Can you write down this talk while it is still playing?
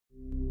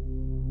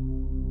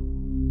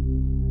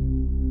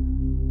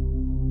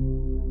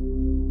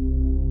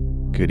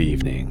Good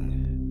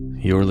evening.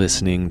 You're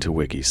listening to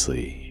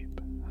Wikisleep,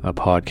 a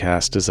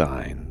podcast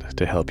designed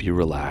to help you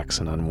relax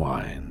and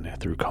unwind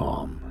through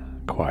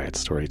calm, quiet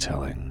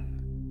storytelling.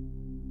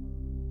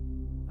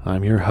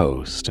 I'm your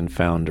host and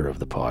founder of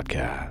the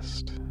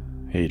podcast,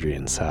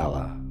 Adrian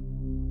Sala.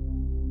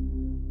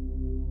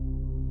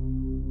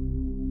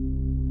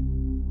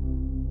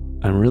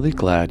 I'm really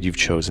glad you've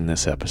chosen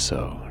this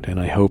episode, and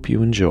I hope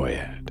you enjoy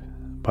it,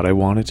 but I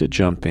wanted to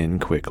jump in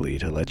quickly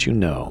to let you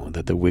know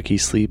that the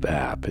Wikisleep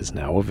app is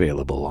now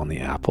available on the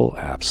Apple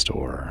App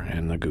Store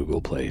and the Google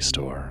Play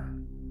Store.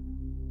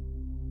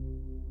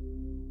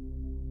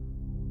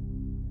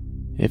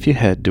 If you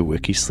head to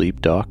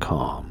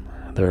wikisleep.com,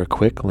 there are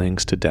quick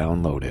links to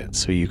download it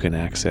so you can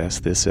access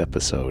this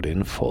episode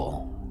in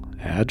full,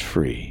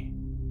 ad-free,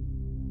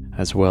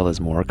 as well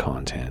as more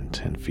content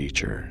and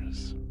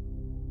features.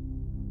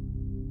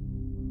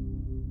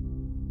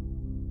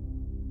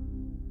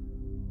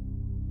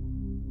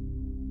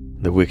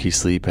 The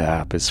Wikisleep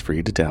app is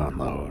free to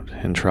download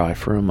and try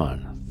for a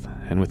month,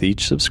 and with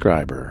each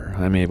subscriber,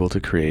 I'm able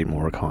to create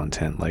more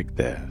content like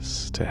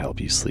this to help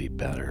you sleep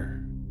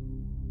better.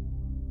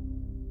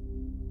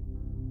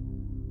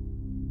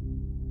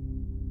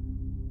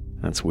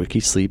 That's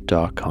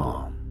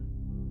wikisleep.com.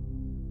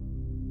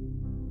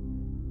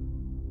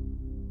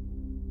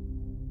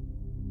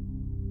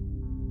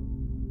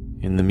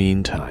 In the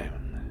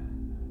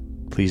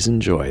meantime, please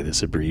enjoy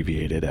this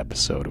abbreviated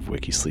episode of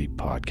Wikisleep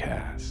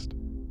Podcast.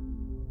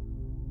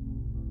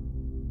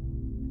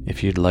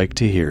 If you'd like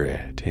to hear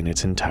it in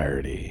its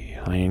entirety,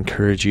 I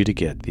encourage you to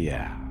get the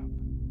app.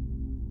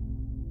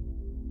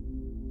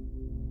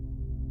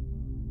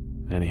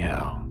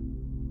 Anyhow,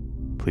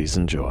 please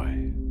enjoy.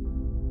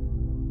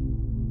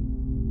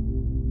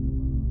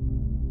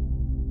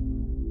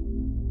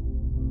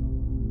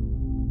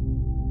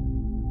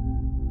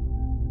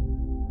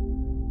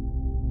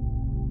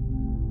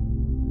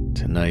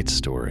 Tonight's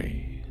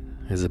story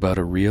is about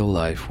a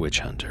real-life witch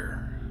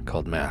hunter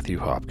called Matthew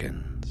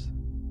Hopkins,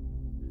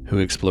 who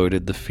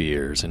exploited the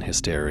fears and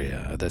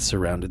hysteria that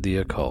surrounded the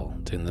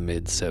occult in the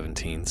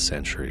mid-17th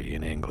century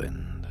in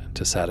England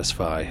to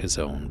satisfy his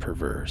own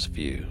perverse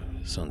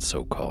views on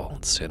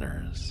so-called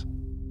sinners.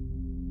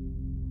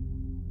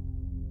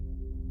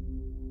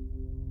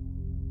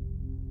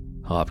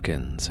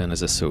 Hopkins and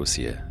his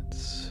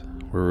associates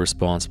were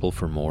responsible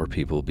for more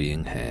people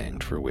being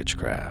hanged for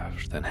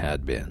witchcraft than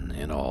had been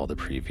in all the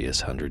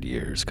previous 100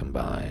 years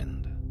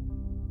combined.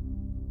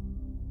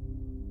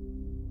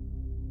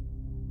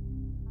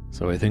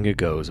 So I think it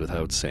goes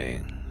without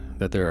saying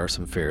that there are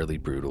some fairly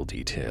brutal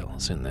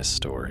details in this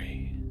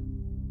story.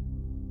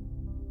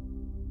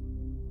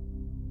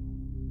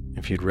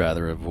 If you'd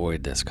rather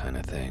avoid this kind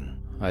of thing,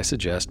 I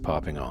suggest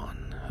popping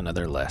on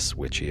another less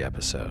witchy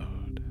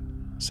episode,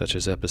 such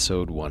as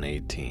episode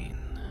 118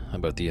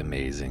 about the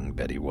amazing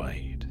Betty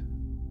White.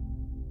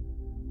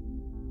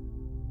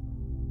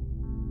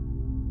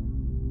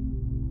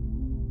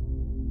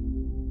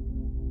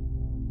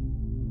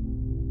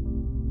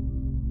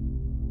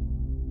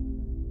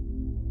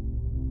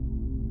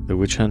 The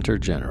witch hunter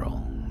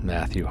general,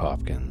 Matthew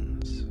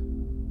Hopkins,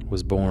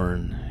 was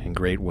born in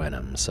Great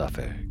Wenham,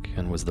 Suffolk,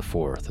 and was the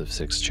fourth of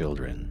 6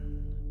 children.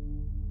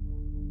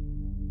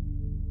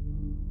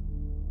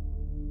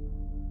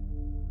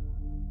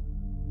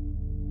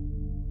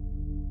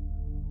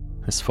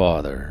 His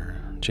father,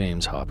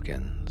 James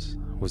Hopkins,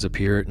 was a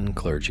Puritan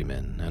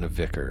clergyman and a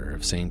vicar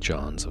of St.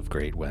 John's of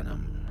Great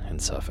Wenham in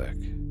Suffolk.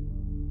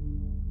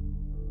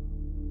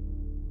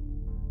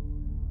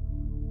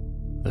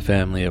 The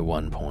family at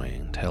one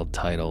point held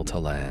title to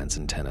lands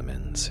and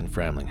tenements in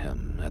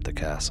Framlingham at the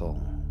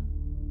castle.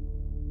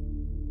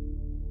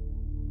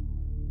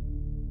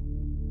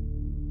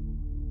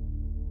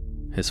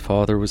 His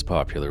father was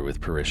popular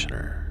with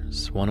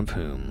parishioners, one of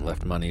whom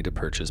left money to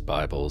purchase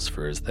Bibles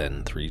for his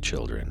then 3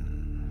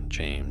 children,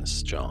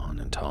 James, John,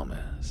 and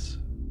Thomas.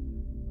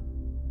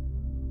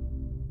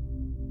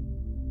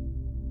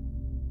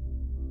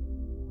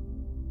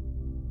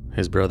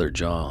 His brother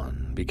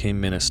John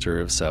became minister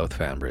of South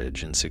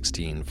Fambridge in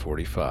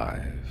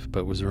 1645,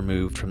 but was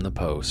removed from the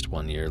post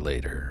 1 year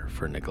later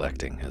for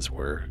neglecting his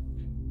work.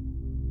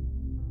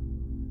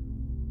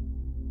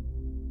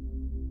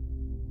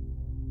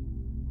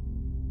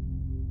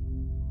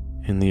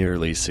 In the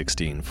early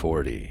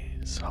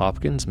 1640s,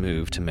 Hopkins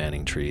moved to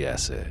Manningtree,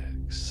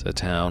 Essex, a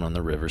town on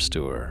the River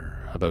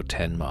Stour, about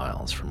 10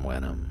 miles from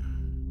Wenham.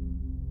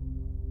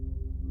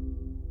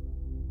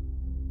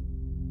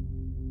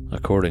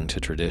 According to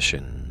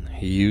tradition,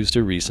 he used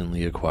a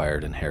recently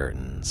acquired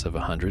inheritance of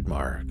 100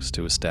 marks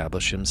to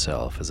establish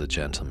himself as a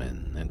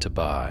gentleman and to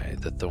buy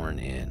the Thorn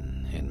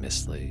Inn in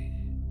Mistley.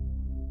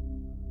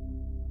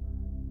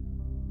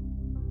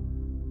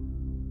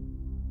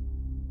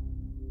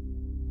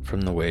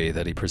 From the way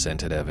that he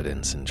presented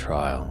evidence in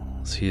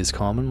trials, he is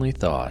commonly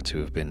thought to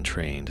have been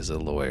trained as a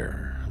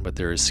lawyer, but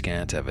there is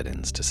scant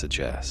evidence to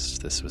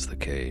suggest this was the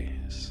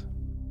case.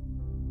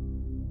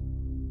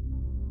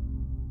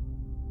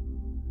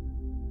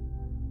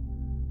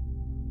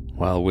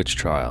 While witch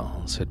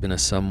trials had been a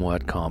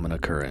somewhat common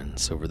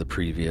occurrence over the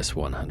previous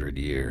 100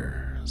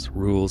 years,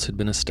 rules had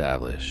been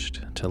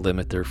established to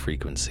limit their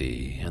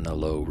frequency and the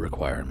low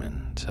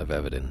requirement of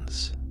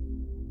evidence.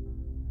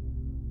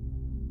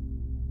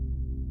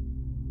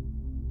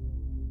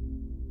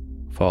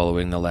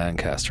 Following the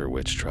Lancaster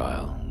witch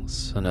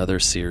trials,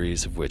 another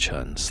series of witch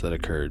hunts that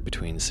occurred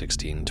between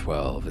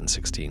 1612 and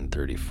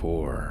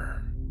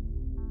 1634,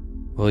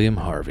 William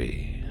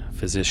Harvey,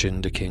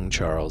 physician to King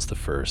Charles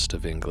I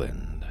of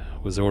England,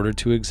 was ordered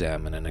to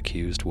examine an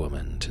accused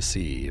woman to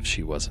see if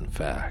she was in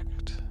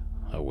fact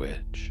a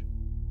witch.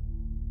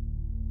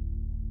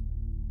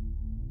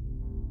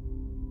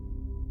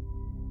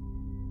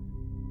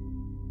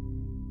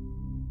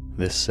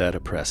 This set a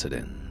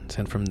precedent,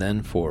 and from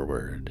then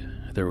forward,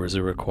 there was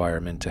a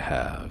requirement to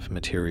have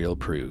material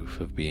proof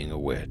of being a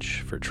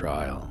witch for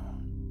trial.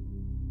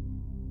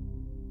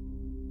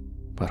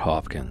 But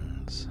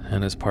Hopkins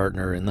and his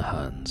partner in the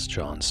hunts,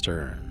 John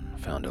Stern,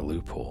 found a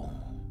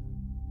loophole.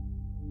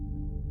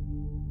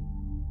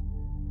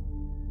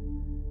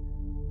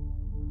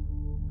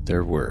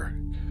 Their work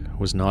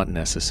was not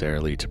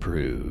necessarily to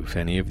prove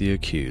any of the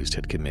accused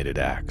had committed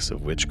acts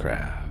of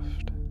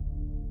witchcraft.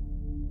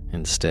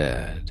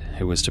 Instead,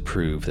 it was to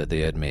prove that they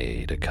had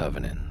made a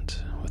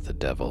covenant with the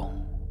devil.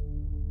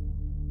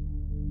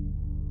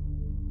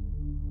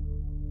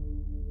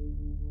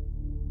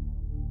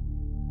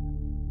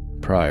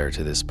 Prior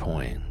to this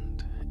point,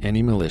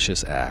 any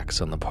malicious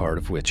acts on the part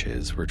of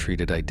witches were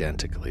treated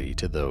identically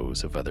to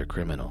those of other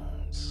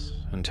criminals,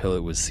 until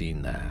it was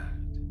seen that,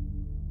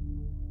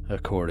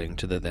 according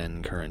to the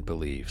then current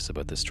beliefs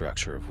about the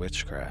structure of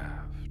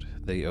witchcraft,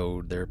 they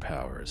owed their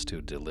powers to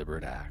a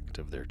deliberate act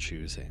of their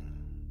choosing.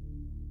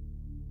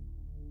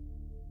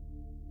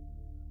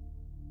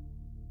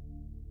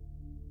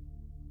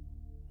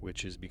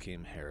 Witches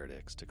became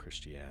heretics to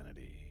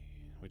Christianity,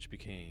 which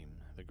became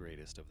the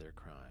greatest of their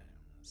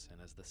crimes,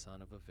 and as the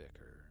son of a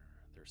vicar,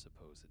 their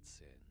supposed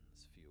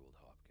sins fueled